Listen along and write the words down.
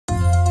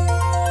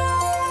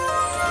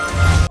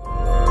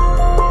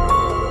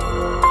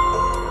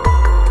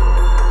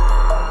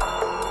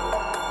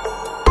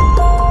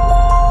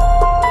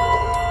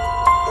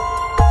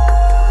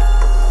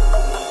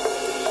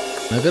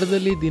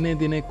ನಗರದಲ್ಲಿ ದಿನೇ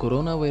ದಿನೇ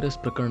ಕೊರೋನಾ ವೈರಸ್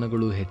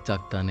ಪ್ರಕರಣಗಳು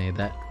ಹೆಚ್ಚಾಗ್ತಾನೆ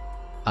ಇದೆ.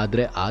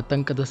 ಆದರೆ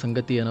ಆತಂಕದ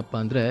ಸಂಗತಿ ಏನಪ್ಪಾ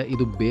ಅಂದರೆ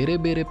ಇದು ಬೇರೆ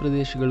ಬೇರೆ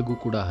ಪ್ರದೇಶಗಳಿಗೂ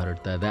ಕೂಡ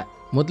ಹರಡ್ತಾ ಇದೆ.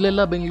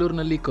 ಮೊದಲೆಲ್ಲ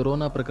ಬೆಂಗಳೂರಿನಲ್ಲಿ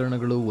ಕೊರೋನಾ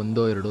ಪ್ರಕರಣಗಳು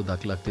 1-2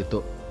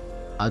 ದಾಖಲಾಗ್ತಿತ್ತು.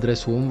 ಆದರೆ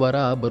ಸೋಮವಾರ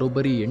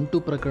ಬರೋಬ್ಬರಿ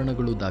 8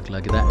 ಪ್ರಕರಣಗಳು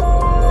ದಾಖಲಾಗಿದೆ.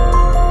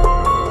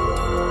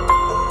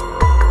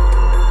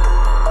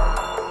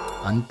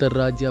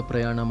 ಅಂತಾರಾಜ್ಯ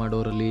ಪ್ರಯಾಣ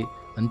ಮಾಡೋರಲ್ಲಿ,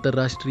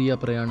 ಅಂತಾರಾಷ್ಟ್ರೀಯ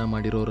ಪ್ರಯಾಣ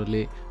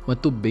ಮಾಡಿರೋರಲ್ಲಿ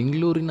ಮತ್ತು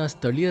ಬೆಂಗಳೂರಿನ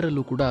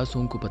ಸ್ಥಳೀಯರಲ್ಲೂ ಕೂಡ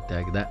ಸೋಂಕು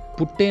ಪತ್ತೆಯಾಗಿದೆ.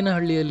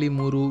 ಪುಟ್ಟೇನಹಳ್ಳಿಯಲ್ಲಿ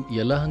 3,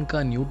 ಯಲಹಂಕ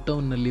ನ್ಯೂ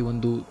ಟೌನ್ನಲ್ಲಿ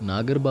 1,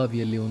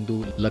 ನಾಗರಬಾವಿಯಲ್ಲಿ 1,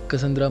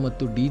 ಲಕ್ಕಸಂದ್ರ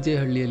ಮತ್ತು ಡಿಜೆ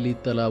ಹಳ್ಳಿಯಲ್ಲಿ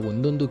ತಲಾ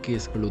 1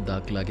 ಕೇಸ್ಗಳು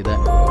ದಾಖಲಾಗಿದೆ.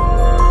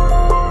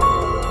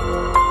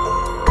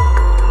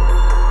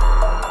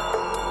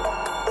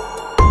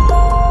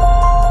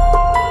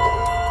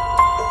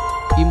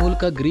 ಈ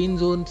ಮೂಲಕ ಗ್ರೀನ್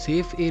ಝೋನ್,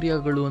 ಸೇಫ್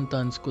ಏರಿಯಾಗಳು ಅಂತ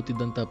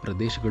ಅನ್ಸ್ಕೋತಿದ್ದಂಥ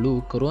ಪ್ರದೇಶಗಳು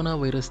ಕೊರೋನಾ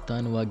ವೈರಸ್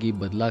ತಾಣವಾಗಿ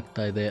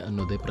ಬದಲಾಗ್ತಾ ಇದೆ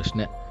ಅನ್ನೋದೇ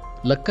ಪ್ರಶ್ನೆ.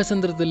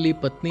 ಲಕ್ಕಸಂದ್ರದಲ್ಲಿ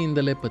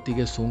ಪತ್ನಿಯಿಂದಲೇ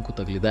ಪತಿಗೆ ಸೋಂಕು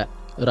ತಗುಲಿದೆ.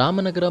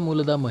 ರಾಮನಗರ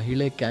ಮೂಲದ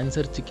ಮಹಿಳೆ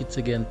ಕ್ಯಾನ್ಸರ್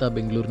ಚಿಕಿತ್ಸೆಗೆ ಅಂತ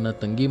ಬೆಂಗಳೂರಿನ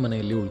ತಂಗಿ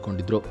ಮನೆಯಲ್ಲಿ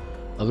ಉಳ್ಕೊಂಡಿದ್ರು.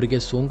 ಅವರಿಗೆ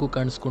ಸೋಂಕು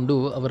ಕಾಣಿಸ್ಕೊಂಡು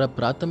ಅವರ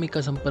ಪ್ರಾಥಮಿಕ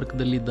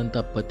ಸಂಪರ್ಕದಲ್ಲಿದ್ದಂಥ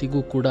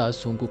ಪತಿಗೂ ಕೂಡ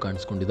ಸೋಂಕು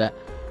ಕಾಣಿಸ್ಕೊಂಡಿದೆ.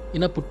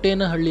 ಇನ್ನು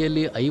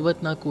ಪುಟ್ಟೇನಹಳ್ಳಿಯಲ್ಲಿ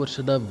 54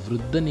 ವರ್ಷದ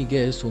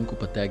ವೃದ್ಧನಿಗೆ ಸೋಂಕು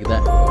ಪತ್ತೆಯಾಗಿದೆ.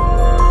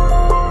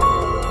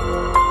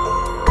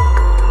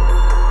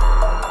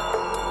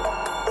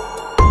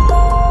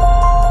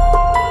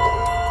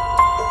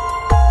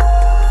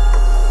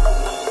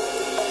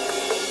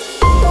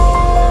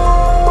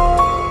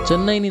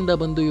 ಚೆನ್ನೈನಿಂದ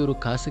ಬಂದು ಇವರು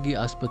ಖಾಸಗಿ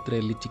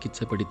ಆಸ್ಪತ್ರೆಯಲ್ಲಿ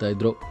ಚಿಕಿತ್ಸೆ ಪಡಿತಾ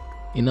ಇದ್ರು.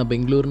 ಇನ್ನು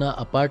ಬೆಂಗಳೂರಿನ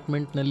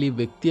ಅಪಾರ್ಟ್ಮೆಂಟ್ನಲ್ಲಿ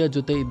ವ್ಯಕ್ತಿಯ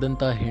ಜೊತೆ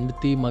ಇದ್ದಂಥ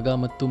ಹೆಂಡತಿ, ಮಗ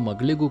ಮತ್ತು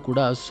ಮಗಳಿಗೂ ಕೂಡ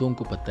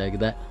ಸೋಂಕು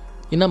ಪತ್ತೆಯಾಗಿದೆ.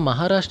 ಇನ್ನು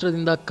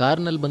ಮಹಾರಾಷ್ಟ್ರದಿಂದ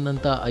ಕಾರ್ನಲ್ಲಿ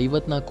ಬಂದಂಥ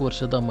 54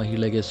 ವರ್ಷದ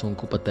ಮಹಿಳೆಗೆ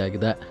ಸೋಂಕು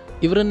ಪತ್ತೆಯಾಗಿದೆ.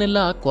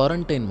 ಇವರನ್ನೆಲ್ಲ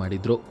ಕ್ವಾರಂಟೈನ್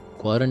ಮಾಡಿದ್ರು.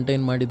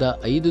 ಕ್ವಾರಂಟೈನ್ ಮಾಡಿದ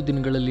 5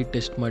 ದಿನಗಳಲ್ಲಿ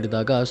ಟೆಸ್ಟ್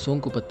ಮಾಡಿದಾಗ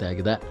ಸೋಂಕು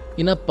ಪತ್ತೆಯಾಗಿದೆ.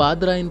 ಇನ್ನು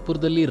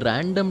ಪಾದರಾಯನ್ಪುರದಲ್ಲಿ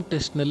ರ್ಯಾಂಡಮ್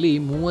ಟೆಸ್ಟ್ನಲ್ಲಿ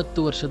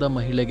 30 ವರ್ಷದ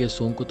ಮಹಿಳೆಗೆ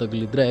ಸೋಂಕು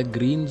ತಗುಲಿದ್ರೆ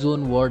ಗ್ರೀನ್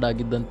ಝೋನ್ ವಾರ್ಡ್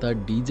ಆಗಿದ್ದಂಥ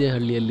ಡಿಜೆ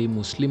ಹಳ್ಳಿಯಲ್ಲಿ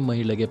ಮುಸ್ಲಿಂ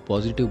ಮಹಿಳೆಗೆ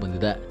ಪಾಸಿಟಿವ್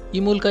ಬಂದಿದೆ.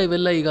 ಈ ಮೂಲಕ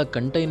ಇವೆಲ್ಲ ಈಗ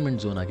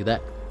ಕಂಟೈನ್ಮೆಂಟ್ ಝೋನ್ ಆಗಿದೆ.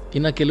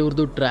 ಇನ್ನು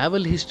ಕೆಲವ್ರದ್ದು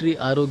ಟ್ರಾವೆಲ್ ಹಿಸ್ಟ್ರಿ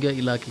ಆರೋಗ್ಯ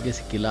ಇಲಾಖೆಗೆ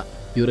ಸಿಕ್ಕಿಲ್ಲ.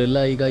 ಇವರೆಲ್ಲ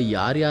ಈಗ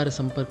ಯಾರ್ಯಾರ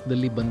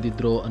ಸಂಪರ್ಕದಲ್ಲಿ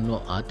ಬಂದಿದ್ರೋ ಅನ್ನೋ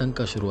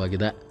ಆತಂಕ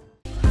ಶುರುವಾಗಿದೆ.